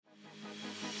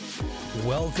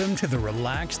Welcome to the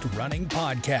Relaxed Running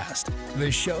Podcast,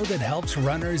 the show that helps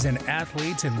runners and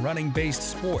athletes in running-based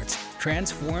sports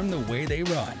transform the way they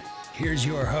run. Here's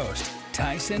your host,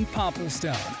 Tyson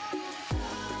Popplestone.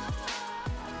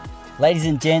 Ladies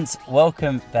and gents,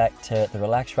 welcome back to the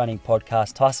Relaxed Running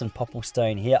Podcast. Tyson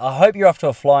Popplestone here. I hope you're off to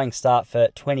a flying start for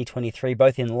 2023,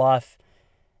 both in life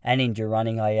and in your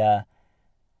running.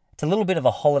 It's a little bit of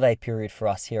a holiday period for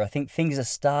us here. I think things are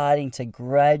starting to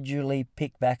gradually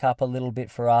pick back up a little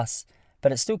bit for us,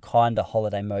 but it's still kind of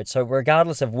holiday mode. So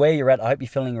regardless of where you're at, I hope you're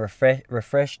feeling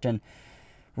refreshed and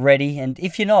ready. And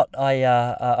if you're not,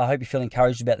 I hope you feel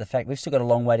encouraged about the fact we've still got a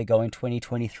long way to go in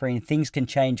 2023 and things can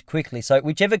change quickly. So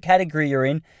whichever category you're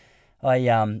in,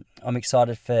 I'm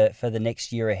excited for the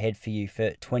next year ahead for you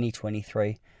for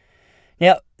 2023.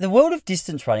 Now, the world of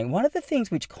distance running, one of the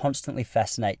things which constantly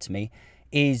fascinates me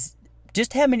is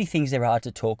just how many things there are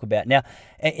to talk about. Now,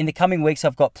 in the coming weeks,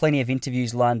 I've got plenty of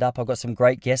interviews lined up. I've got some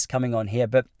great guests coming on here.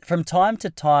 But from time to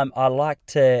time, I like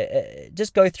to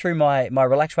just go through my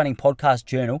Relaxed Running podcast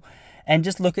journal and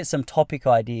just look at some topic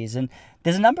ideas. And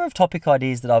there's a number of topic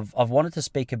ideas that I've wanted to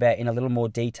speak about in a little more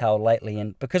detail lately.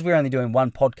 And because we're only doing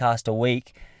one podcast a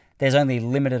week, there's only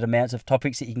limited amounts of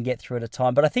topics that you can get through at a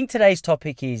time. But I think today's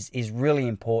topic is really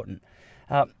important.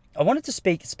 I wanted to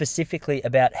speak specifically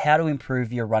about how to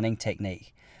improve your running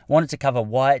technique. I wanted to cover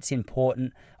why it's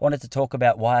important. I wanted to talk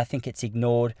about why I think it's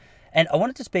ignored. And I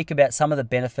wanted to speak about some of the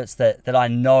benefits that I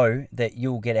know that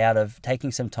you'll get out of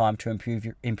taking some time to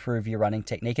improve your running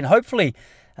technique. And hopefully,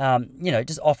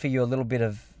 just offer you a little bit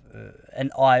of an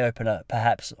eye-opener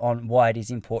perhaps on why it is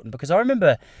important. Because I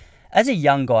remember as a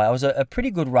young guy, I was a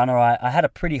pretty good runner. I had a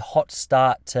pretty hot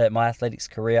start to my athletics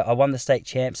career. I won the state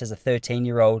champs as a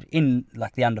 13-year-old in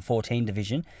the under 14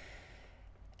 division.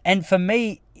 And for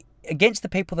me, against the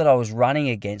people that I was running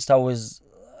against, I was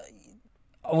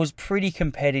pretty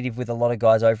competitive with a lot of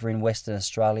guys over in Western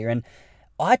Australia. And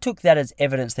I took that as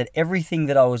evidence that everything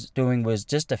that I was doing was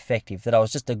just effective, that I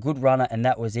was just a good runner and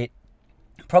that was it.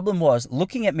 Problem was,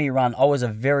 looking at me run, I was a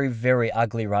very, very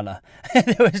ugly runner.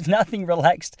 There was nothing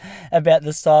relaxed about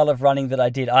the style of running that I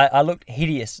did. I looked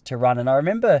hideous to run, and I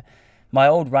remember my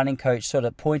old running coach sort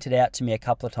of pointed out to me a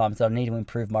couple of times that I need to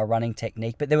improve my running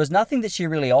technique, but there was nothing that she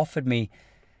really offered me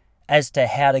as to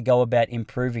how to go about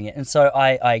improving it. And so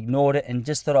I ignored it and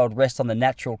just thought I would rest on the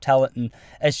natural talent and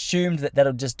assumed that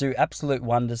would just do absolute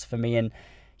wonders for me. And,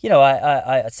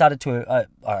 I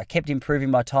I kept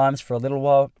improving my times for a little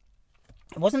while.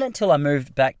 It wasn't until I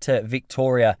moved back to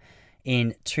Victoria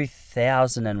in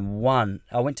 2001.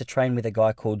 I went to train with a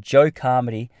guy called Joe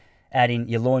Carmody out in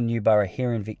Yallourn Newborough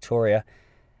here in Victoria.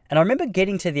 And I remember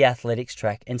getting to the athletics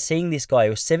track and seeing this guy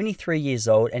who was 73 years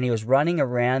old, and he was running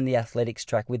around the athletics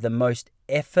track with the most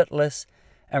effortless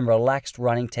and relaxed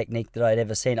running technique that I'd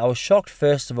ever seen. I was shocked,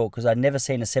 first of all, because I'd never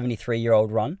seen a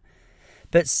 73-year-old run.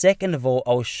 But second of all,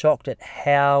 I was shocked at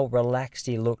how relaxed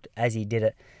he looked as he did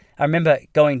it. I remember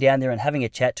going down there and having a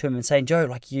chat to him and saying,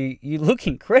 Joe, you look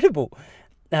incredible,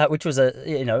 which was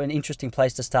an interesting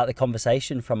place to start the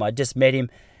conversation from. I just met him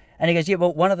and he goes, yeah,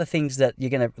 well, one of the things that you're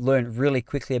going to learn really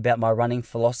quickly about my running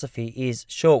philosophy is,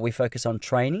 sure, we focus on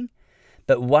training,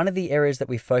 but one of the areas that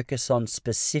we focus on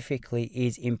specifically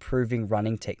is improving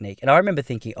running technique. And I remember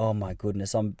thinking, oh my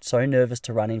goodness, I'm so nervous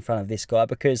to run in front of this guy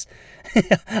because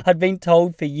I'd been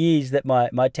told for years that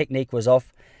my technique was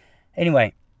off.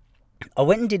 Anyway, I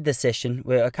went and did the session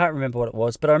where I can't remember what it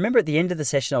was, but I remember at the end of the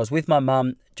session, I was with my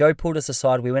mum. Joe pulled us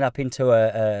aside. We went up into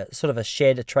a sort of a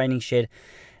training shed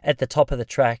at the top of the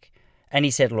track. And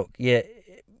he said, look,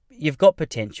 you've got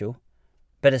potential,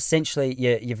 but essentially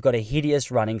you've got a hideous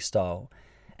running style.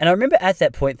 And I remember at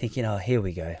that point thinking, oh, here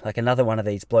we go, like another one of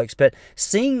these blokes. But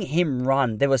seeing him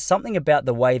run, there was something about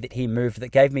the way that he moved that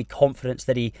gave me confidence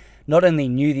that he not only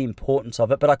knew the importance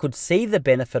of it, but I could see the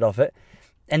benefit of it.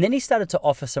 And then he started to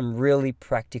offer some really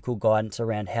practical guidance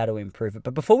around how to improve it.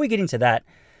 But before we get into that,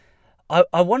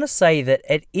 I want to say that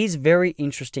it is very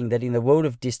interesting that in the world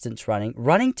of distance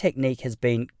running technique has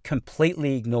been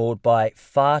completely ignored by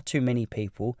far too many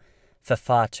people for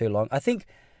far too long. I think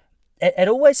it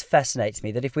always fascinates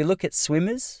me that if we look at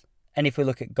swimmers and if we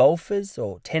look at golfers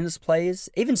or tennis players,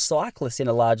 even cyclists in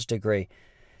a large degree,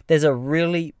 there's a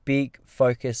really big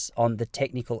focus on the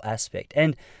technical aspect.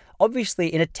 And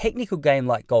obviously, in a technical game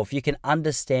like golf, you can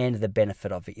understand the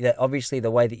benefit of it. That obviously, the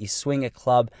way that you swing a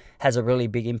club has a really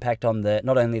big impact on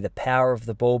not only the power of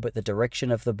the ball, but the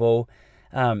direction of the ball.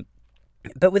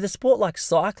 But with a sport like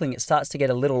cycling, it starts to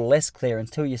get a little less clear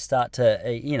until you start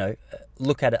to,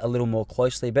 look at it a little more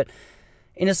closely. But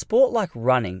in a sport like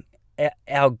running,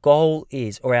 our goal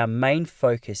is, or our main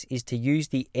focus is to use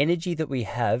the energy that we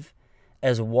have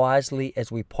as wisely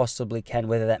as we possibly can,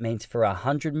 whether that means for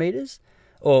 100 meters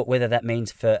or whether that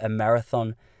means for a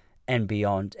marathon and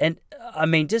beyond. And I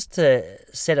mean, just to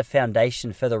set a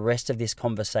foundation for the rest of this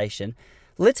conversation,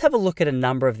 let's have a look at a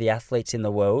number of the athletes in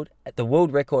the world, at the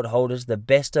world record holders, the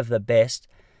best of the best,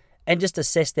 and just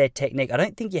assess their technique. I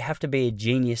don't think you have to be a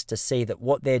genius to see that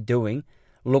what they're doing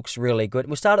looks really good.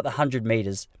 We'll start at the 100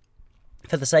 meters.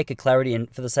 For the sake of clarity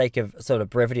and for the sake of sort of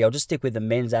brevity, I'll just stick with the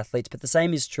men's athletes, but the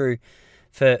same is true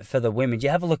for the women. You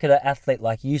have a look at an athlete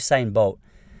like Usain Bolt,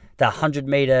 the 100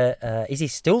 meter, is he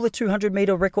still the 200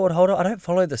 meter record holder? I don't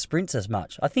follow the sprints as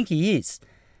much. I think he is.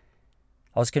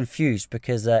 I was confused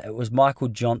because it was Michael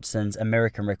Johnson's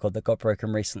American record that got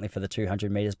broken recently for the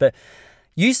 200 meters. But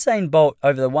Usain Bolt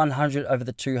over the 100, over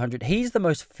the 200, he's the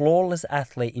most flawless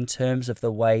athlete in terms of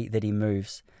the way that he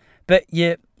moves. But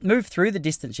you move through the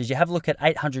distances, you have a look at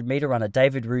 800 meter runner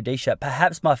David Rudisha,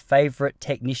 perhaps my favorite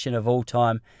technician of all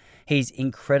time. He's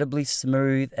incredibly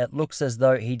smooth. It looks as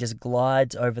though he just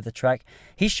glides over the track.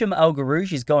 Hicham El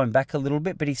Guerrouj is going back a little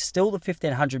bit, but he's still the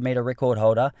 1500 meter record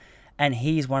holder, and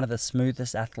he's one of the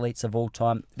smoothest athletes of all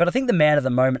time. But I think the man of the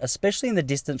moment, especially in the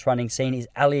distance running scene, is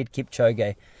Eliud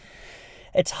Kipchoge.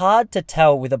 It's hard to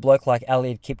tell with a bloke like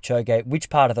Eliud Kipchoge which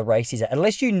part of the race he's at.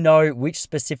 Unless you know which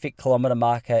specific kilometre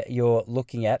marker you're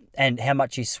looking at and how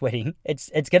much he's sweating, it's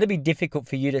going to be difficult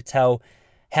for you to tell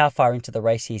how far into the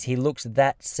race he is. He looks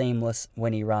that seamless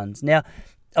when he runs. Now,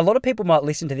 a lot of people might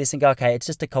listen to this and go, okay, it's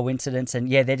just a coincidence, and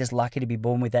yeah, they're just lucky to be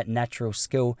born with that natural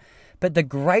skill. But the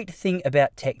great thing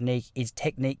about technique is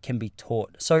technique can be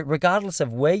taught. So regardless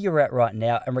of where you're at right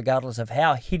now and regardless of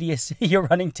how hideous your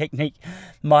running technique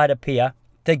might appear,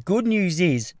 the good news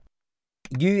is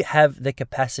you have the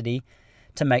capacity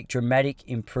to make dramatic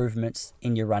improvements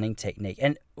in your running technique.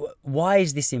 And why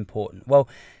is this important? Well,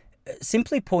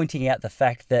 simply pointing out the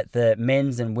fact that the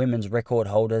men's and women's record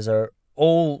holders are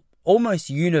all almost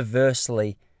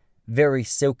universally very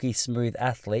silky smooth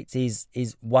athletes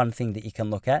is one thing that you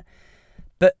can look at.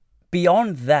 But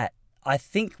beyond that, I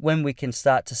think when we can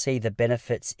start to see the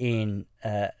benefits in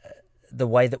the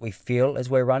way that we feel as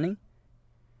we're running,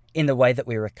 in the way that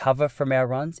we recover from our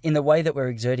runs, in the way that we're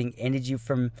exerting energy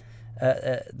from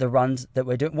the runs that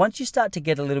we're doing. Once you start to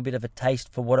get a little bit of a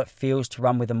taste for what it feels to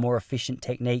run with a more efficient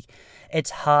technique,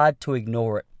 it's hard to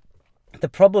ignore it. The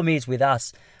problem is with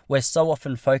us, we're so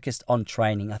often focused on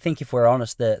training. I think if we're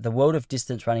honest, the world of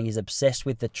distance running is obsessed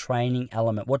with the training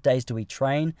element. What days do we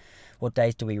train? What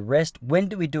days do we rest? When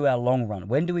do we do our long run?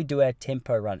 When do we do our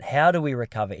tempo run? How do we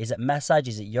recover? Is it massage?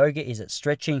 Is it yoga? Is it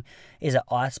stretching? Is it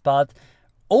ice bath?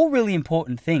 All really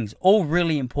important things, all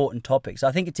really important topics.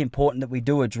 I think it's important that we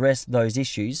do address those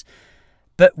issues.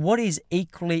 But what is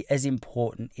equally as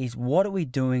important is what are we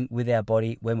doing with our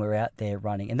body when we're out there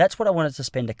running? And that's what I wanted to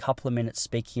spend a couple of minutes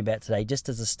speaking about today, just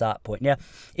as a start point. Now,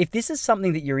 if this is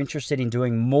something that you're interested in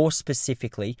doing more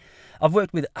specifically, I've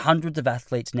worked with hundreds of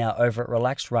athletes now over at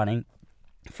Relaxed Running,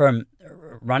 from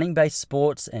running-based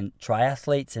sports and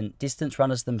triathletes and distance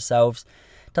runners themselves.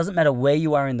 Doesn't matter where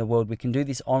you are in the world. We can do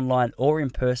this online or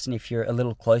in person if you're a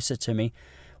little closer to me.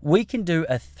 We can do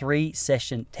a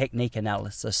 3-session technique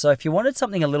analysis. So if you wanted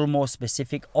something a little more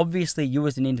specific, obviously you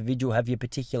as an individual have your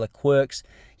particular quirks,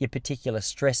 your particular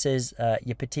stresses,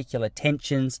 your particular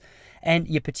tensions, and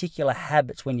your particular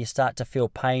habits when you start to feel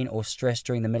pain or stress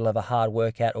during the middle of a hard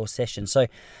workout or session. So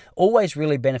always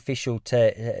really beneficial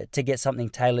to get something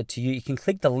tailored to you. You can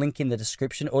click the link in the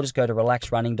description or just go to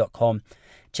relaxrunning.com,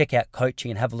 check out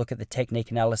coaching and have a look at the technique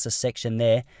analysis section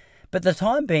there. But the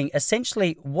time being,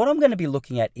 essentially, what I'm going to be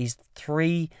looking at is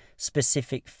 3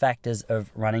 specific factors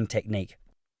of running technique.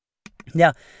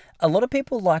 Now, a lot of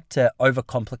people like to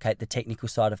overcomplicate the technical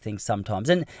side of things sometimes,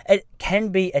 and it can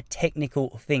be a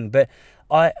technical thing, but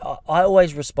I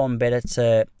always respond better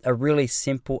to a really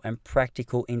simple and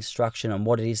practical instruction on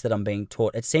what it is that I'm being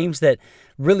taught. It seems that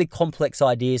really complex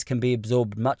ideas can be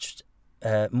absorbed much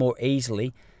more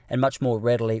easily and much more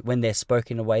readily when they're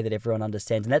spoken in a way that everyone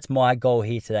understands. And that's my goal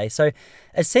here today. So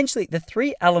essentially, the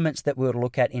 3 elements that we'll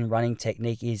look at in running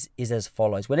technique is as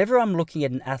follows. Whenever I'm looking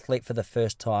at an athlete for the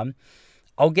first time,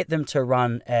 I'll get them to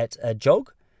run at a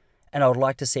jog, and I would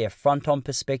like to see a front-on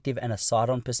perspective and a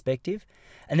side-on perspective.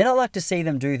 And then I'd like to see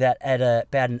them do that at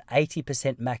about an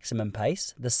 80% maximum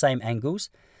pace, the same angles.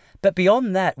 But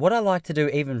beyond that, what I like to do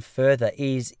even further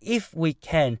is, if we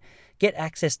can, get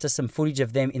access to some footage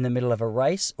of them in the middle of a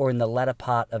race or in the latter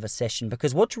part of a session.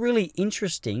 Because what's really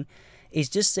interesting is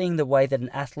just seeing the way that an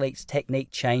athlete's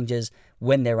technique changes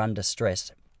when they're under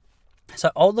stress. So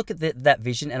I'll look at that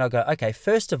vision and I'll go, okay,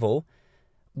 first of all,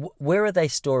 where are they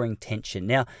storing tension?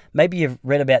 Now, maybe you've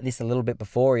read about this a little bit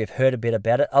before, or you've heard a bit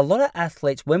about it. A lot of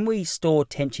athletes, when we store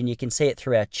tension, you can see it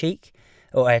through our cheek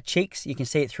or our cheeks. You can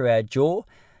see it through our jaw.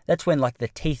 That's when like the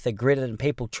teeth are gritted and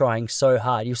people trying so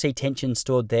hard. You'll see tension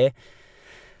stored there.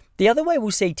 The other way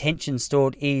we'll see tension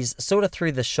stored is sort of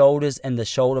through the shoulders and the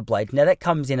shoulder blades. Now that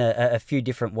comes in a few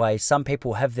different ways. Some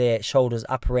people have their shoulders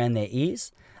up around their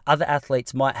ears. Other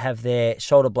athletes might have their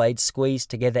shoulder blades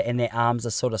squeezed together and their arms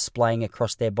are sort of splaying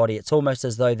across their body. It's almost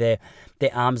as though their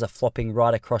arms are flopping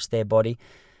right across their body.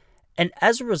 And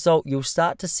as a result, you'll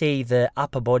start to see the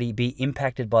upper body be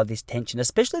impacted by this tension,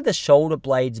 especially the shoulder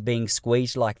blades being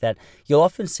squeezed like that. You'll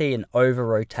often see an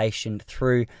over-rotation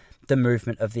through the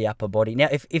movement of the upper body. Now,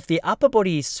 if the upper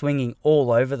body is swinging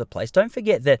all over the place, don't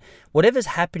forget that whatever's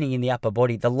happening in the upper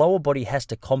body, the lower body has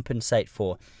to compensate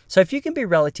for. So if you can be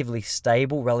relatively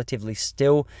stable, relatively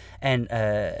still, and,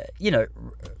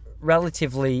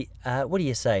 relatively,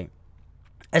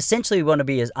 essentially, we want to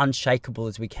be as unshakable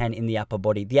as we can in the upper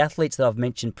body. The athletes that I've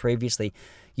mentioned previously,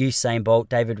 Usain Bolt,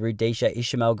 David Rudisha,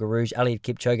 Ismail Garouge, Eliud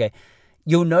Kipchoge,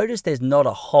 you'll notice there's not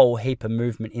a whole heap of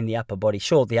movement in the upper body.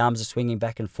 Sure, the arms are swinging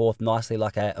back and forth nicely,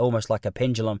 almost like a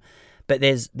pendulum, but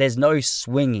there's no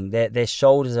swinging. Their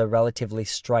shoulders are relatively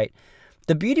straight.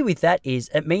 The beauty with that is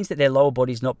it means that their lower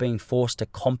body's not being forced to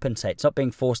compensate. It's not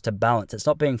being forced to balance. It's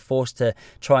not being forced to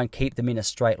try and keep them in a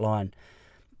straight line.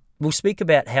 We'll speak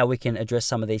about how we can address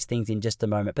some of these things in just a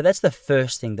moment, but that's the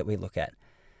first thing that we look at.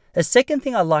 The second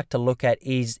thing I like to look at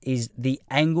is the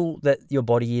angle that your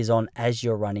body is on as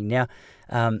you're running. Now,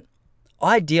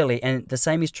 ideally, and the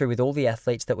same is true with all the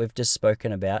athletes that we've just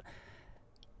spoken about,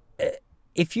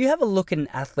 if you have a look at an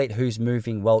athlete who's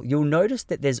moving well, you'll notice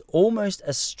that there's almost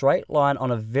a straight line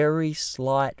on a very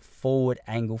slight forward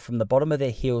angle from the bottom of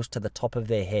their heels to the top of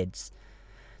their heads.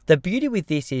 The beauty with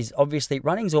this is, obviously,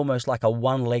 running's almost like a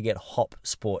one-legged hop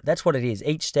sport. That's what it is.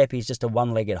 Each step is just a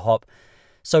one-legged hop.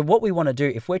 So what we want to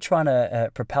do, if we're trying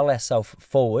to propel ourselves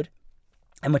forward,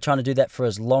 and we're trying to do that for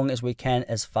as long as we can,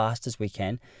 as fast as we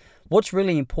can, what's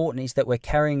really important is that we're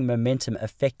carrying momentum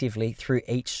effectively through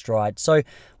each stride. So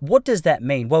what does that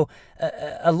mean? Well,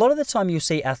 a lot of the time you'll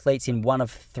see athletes in one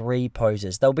of three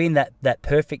poses. They'll be in that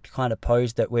perfect kind of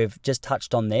pose that we've just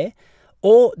touched on there,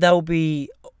 or they'll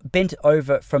be bent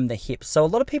over from the hips. So a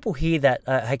lot of people hear that,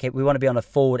 okay, we want to be on a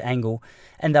forward angle,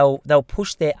 and they'll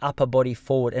push their upper body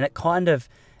forward, and it kind of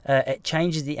it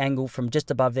changes the angle from just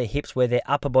above their hips, where their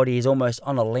upper body is almost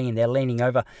on a lean. They're leaning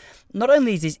over. Not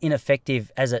only is this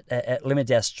ineffective as it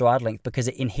limits our stride length because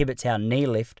it inhibits our knee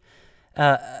lift,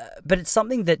 but it's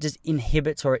something that just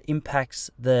inhibits or it impacts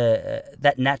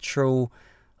that natural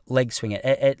leg swing.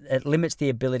 It limits the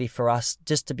ability for us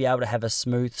just to be able to have a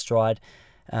smooth stride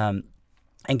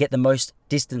and get the most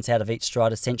distance out of each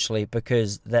stride, essentially,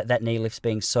 because that knee lift's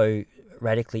being so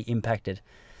radically impacted.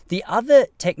 The other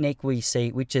technique we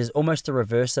see, which is almost the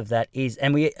reverse of that, is,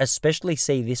 and we especially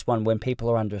see this one when people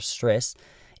are under stress,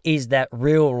 is that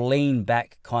real lean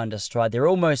back kind of stride. They're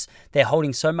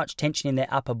holding so much tension in their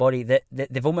upper body that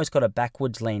they've almost got a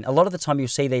backwards lean. A lot of the time you'll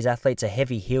see these athletes are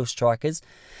heavy heel strikers.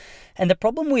 And the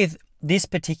problem with this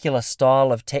particular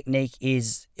style of technique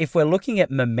is, if we're looking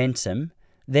at momentum,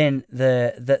 then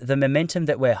the momentum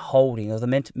that we're holding, or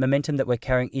the momentum that we're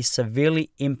carrying, is severely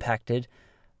impacted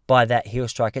by that heel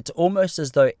strike. It's almost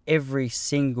as though every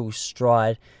single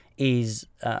stride is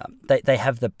they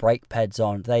have the brake pads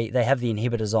on, they have the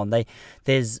inhibitors on.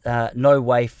 There's no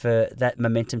way for that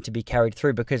momentum to be carried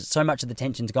through, because so much of the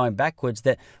tension's going backwards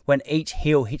that when each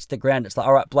heel hits the ground, it's like,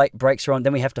 all right, brakes are on,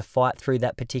 then we have to fight through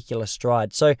that particular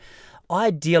stride. So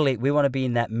ideally, we want to be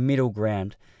in that middle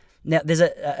ground. Now, there's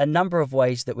a number of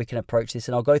ways that we can approach this,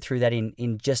 and I'll go through that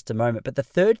in just a moment. But the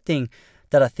third thing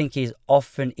that I think is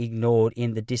often ignored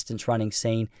in the distance running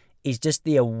scene is just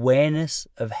the awareness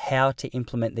of how to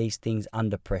implement these things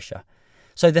under pressure.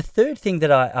 So the third thing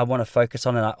that I want to focus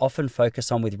on, and I often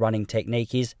focus on with running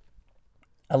technique, is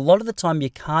a lot of the time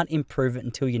you can't improve it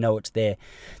until you know it's there.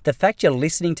 The fact you're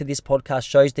listening to this podcast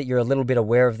shows that you're a little bit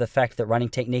aware of the fact that running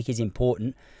technique is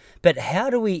important. But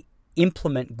how do we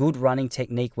implement good running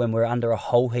technique when we're under a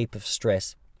whole heap of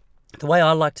stress? The way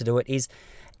I like to do it is,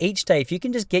 each day, if you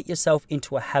can just get yourself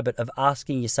into a habit of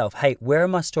asking yourself, hey, where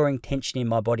am I storing tension in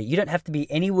my body? You don't have to be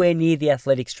anywhere near the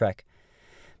athletics track.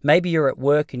 Maybe you're at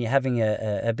work and you're having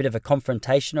a bit of a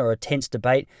confrontation or a tense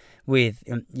debate with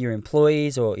your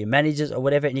employees or your managers or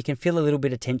whatever, and you can feel a little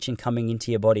bit of tension coming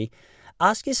into your body.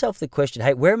 ask yourself the question,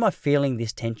 hey, where am I feeling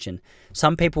this tension?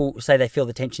 Some people say they feel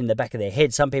the tension in the back of their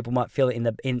head. Some people might feel it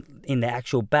in their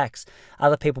actual backs.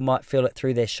 Other people might feel it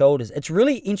through their shoulders. It's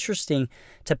really interesting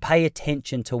to pay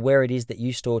attention to where it is that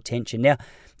you store tension. Now,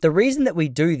 the reason that we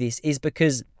do this is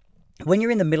because when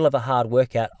you're in the middle of a hard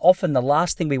workout, often the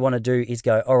last thing we want to do is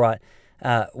go, all right,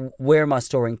 where am I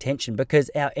storing tension?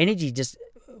 Because our energy just,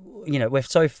 we're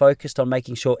so focused on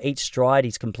making sure each stride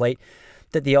is complete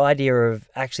that the idea of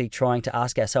actually trying to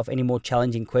ask ourselves any more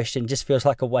challenging question just feels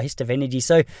like a waste of energy.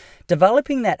 So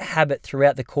developing that habit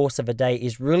throughout the course of a day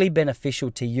is really beneficial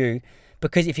to you,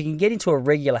 because if you can get into a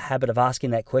regular habit of asking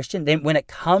that question, then when it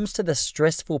comes to the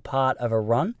stressful part of a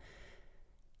run,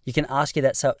 you can ask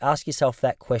yourself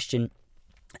that question.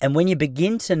 And when you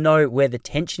begin to know where the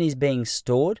tension is being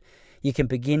stored, you can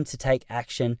begin to take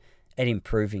action at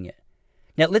improving it.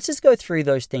 Now, let's just go through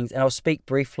those things, and I'll speak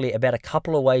briefly about a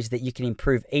couple of ways that you can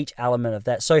improve each element of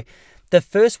that. So the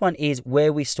first one is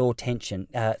where we store tension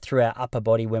through our upper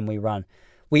body when we run.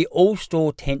 We all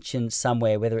store tension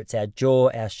somewhere, whether it's our jaw,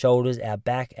 our shoulders, our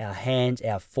back, our hands,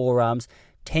 our forearms.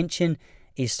 Tension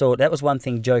is stored. That was one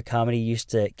thing Joe Carmody used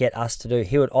to get us to do.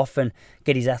 He would often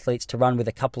get his athletes to run with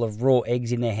a couple of raw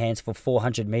eggs in their hands for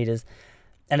 400 meters.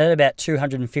 And at about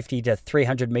 250 to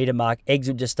 300 meter mark, eggs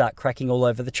would just start cracking all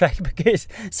over the track because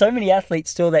so many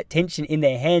athletes store that tension in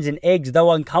their hands, and eggs,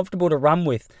 though uncomfortable to run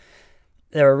with,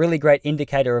 they're a really great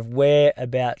indicator of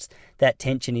whereabouts that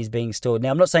tension is being stored.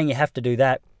 Now, I'm not saying you have to do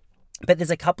that, but there's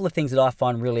a couple of things that I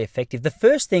find really effective. The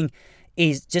first thing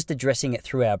is just addressing it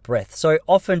through our breath. So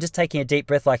often just taking a deep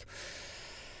breath like,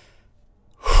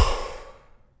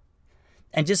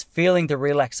 and just feeling the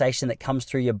relaxation that comes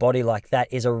through your body like that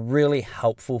is a really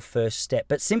helpful first step.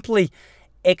 But simply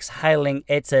exhaling,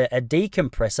 it's a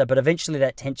decompressor, but eventually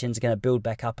that tension is going to build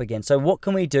back up again. So what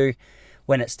can we do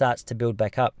when it starts to build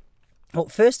back up? Well,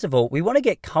 first of all, we want to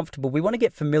get comfortable. We want to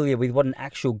get familiar with what an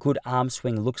actual good arm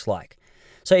swing looks like.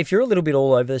 So if you're a little bit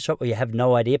all over the shop or you have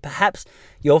no idea, perhaps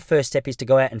your first step is to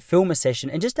go out and film a session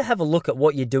and just to have a look at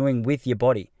what you're doing with your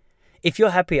body. If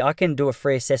you're happy, I can do a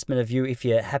free assessment of you if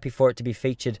you're happy for it to be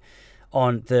featured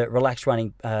on the Relaxed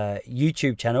Running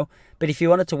YouTube channel. But if you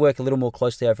wanted to work a little more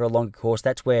closely over a longer course,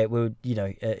 that's where we would,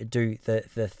 do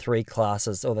the 3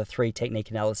 classes or the 3 technique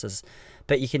analysis.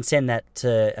 But you can send that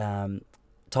to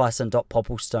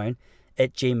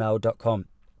tyson.popplestone@gmail.com.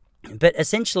 But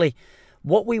essentially,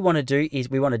 what we want to do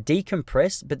is we want to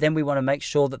decompress, but then we want to make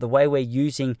sure that the way we're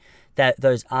using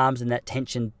those arms and that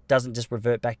tension doesn't just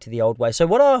revert back to the old way. So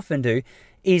what I often do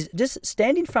is just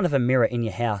stand in front of a mirror in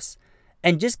your house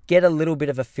and just get a little bit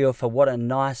of a feel for what a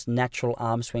nice natural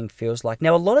arm swing feels like.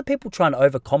 Now, a lot of people try and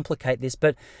overcomplicate this,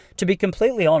 but to be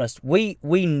completely honest, we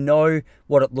know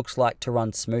what it looks like to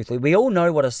run smoothly. We all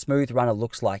know what a smooth runner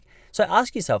looks like. So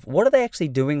ask yourself, what are they actually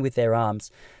doing with their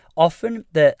arms? Often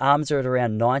the arms are at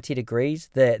around 90 degrees.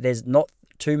 There's not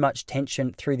too much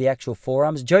tension through the actual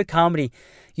forearms. Joe Carmody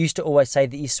used to always say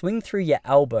that you swing through your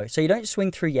elbow. So you don't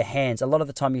swing through your hands. A lot of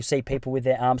the time you see people with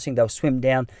their arm swing, they'll swim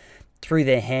down through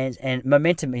their hands and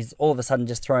momentum is all of a sudden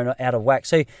just thrown out of whack.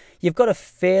 So you've got a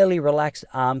fairly relaxed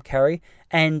arm carry,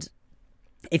 and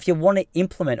if you want to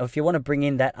implement or if you want to bring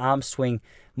in that arm swing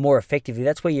more effectively,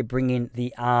 that's where you bring in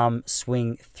the arm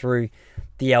swing through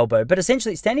the elbow. But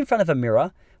essentially stand in front of a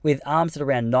mirror with arms at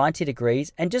around 90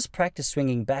 degrees and just practice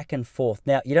swinging back and forth.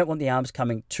 Now, you don't want the arms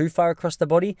coming too far across the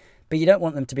body, but you don't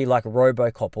want them to be like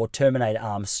Robocop or Terminator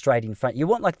arms straight in front. You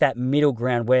want like that middle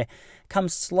ground where it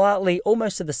comes slightly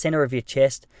almost to the center of your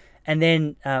chest, and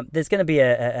then there's going to be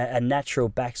a natural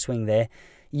backswing there.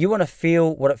 You want to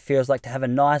feel what it feels like to have a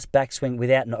nice backswing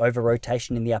without an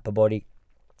over-rotation in the upper body.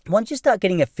 Once you start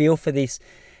getting a feel for this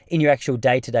in your actual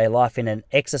day-to-day life in an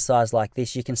exercise like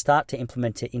this, you can start to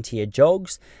implement it into your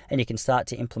jogs and you can start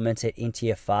to implement it into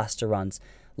your faster runs.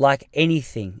 Like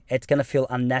anything, it's going to feel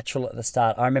unnatural at the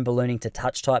start. I remember learning to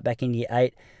touch type back in year 8.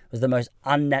 It was the most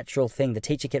unnatural thing. The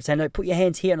teacher kept saying, no, put your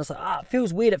hands here. And I was like, it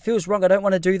feels weird. It feels wrong. I don't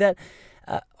want to do that.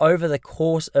 Over the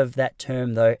course of that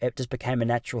term, though, it just became a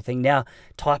natural thing. Now,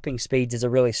 typing speeds is a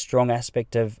really strong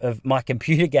aspect of my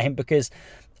computer game because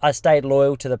I stayed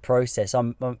loyal to the process.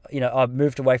 I've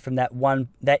moved away from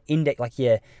that index, like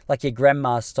your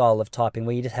grandma's style of typing,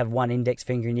 where you just have one index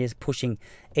finger and you're just pushing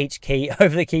each key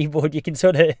over the keyboard. You can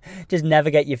sort of just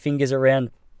navigate your fingers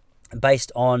around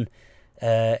based on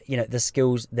the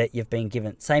skills that you've been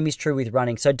given. Same is true with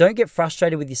running. So don't get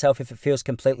frustrated with yourself if it feels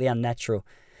completely unnatural.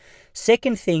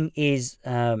 Second thing is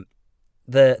the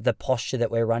posture that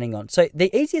we're running on. So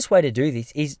the easiest way to do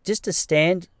this is just to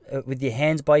stand with your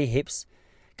hands by your hips,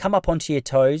 come up onto your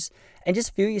toes, and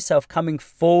just feel yourself coming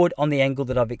forward on the angle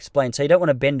that I've explained. So you don't want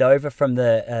to bend over from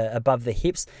the above the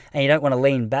hips, and you don't want to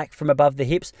lean back from above the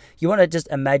hips. You want to just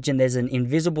imagine there's an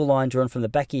invisible line drawn from the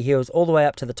back of your heels all the way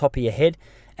up to the top of your head,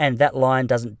 and that line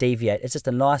doesn't deviate. It's just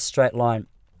a nice straight line.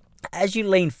 As you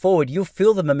lean forward, you'll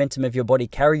feel the momentum of your body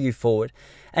carry you forward,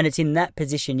 and it's in that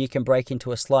position you can break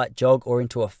into a slight jog or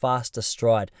into a faster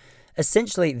stride.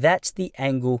 Essentially, that's the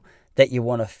angle that you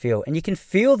want to feel, and you can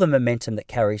feel the momentum that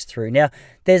carries through. Now,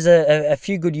 there's a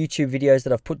few good YouTube videos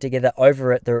that I've put together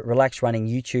over at the Relaxed Running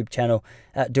YouTube channel,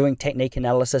 doing technique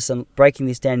analysis and breaking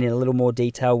this down in a little more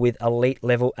detail with elite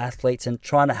level athletes and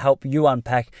trying to help you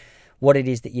unpack what it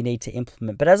is that you need to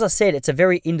implement. But as I said, it's a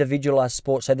very individualized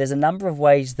sport, so there's a number of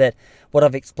ways that what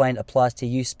I've explained applies to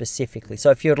you specifically. So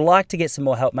if you'd like to get some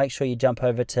more help, make sure you jump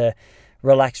over to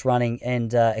Relax Running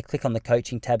and click on the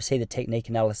coaching tab, see the technique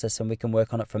analysis, and we can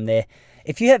work on it from there.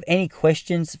 If you have any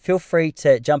questions, feel free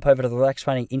to jump over to the Relax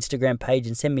Running Instagram page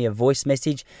and send me a voice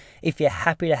message. If you're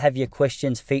happy to have your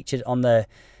questions featured on the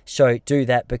show, do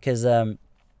that, because I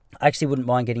actually wouldn't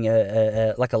mind getting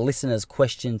a listener's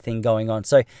question thing going on.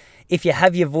 So if you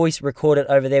have your voice recorded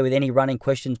over there with any running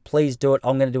questions, please do it.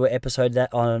 I'm going to do an episode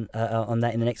on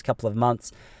that in the next couple of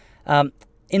months.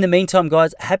 In the meantime,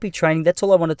 guys, happy training. That's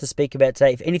all I wanted to speak about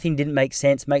today. If anything didn't make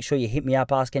sense, make sure you hit me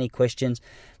up, ask any questions.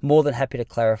 More than happy to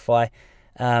clarify.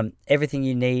 Everything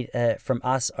you need from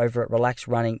us over at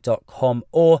relaxrunning.com,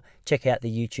 or check out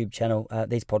the YouTube channel.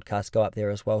 These podcasts go up there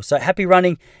as well. So happy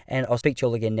running, and I'll speak to you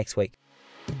all again next week.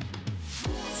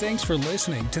 Thanks for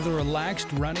listening to the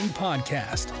Relaxed Running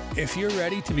Podcast. If you're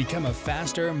ready to become a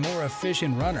faster, more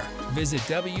efficient runner, visit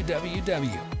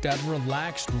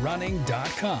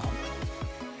www.relaxedrunning.com.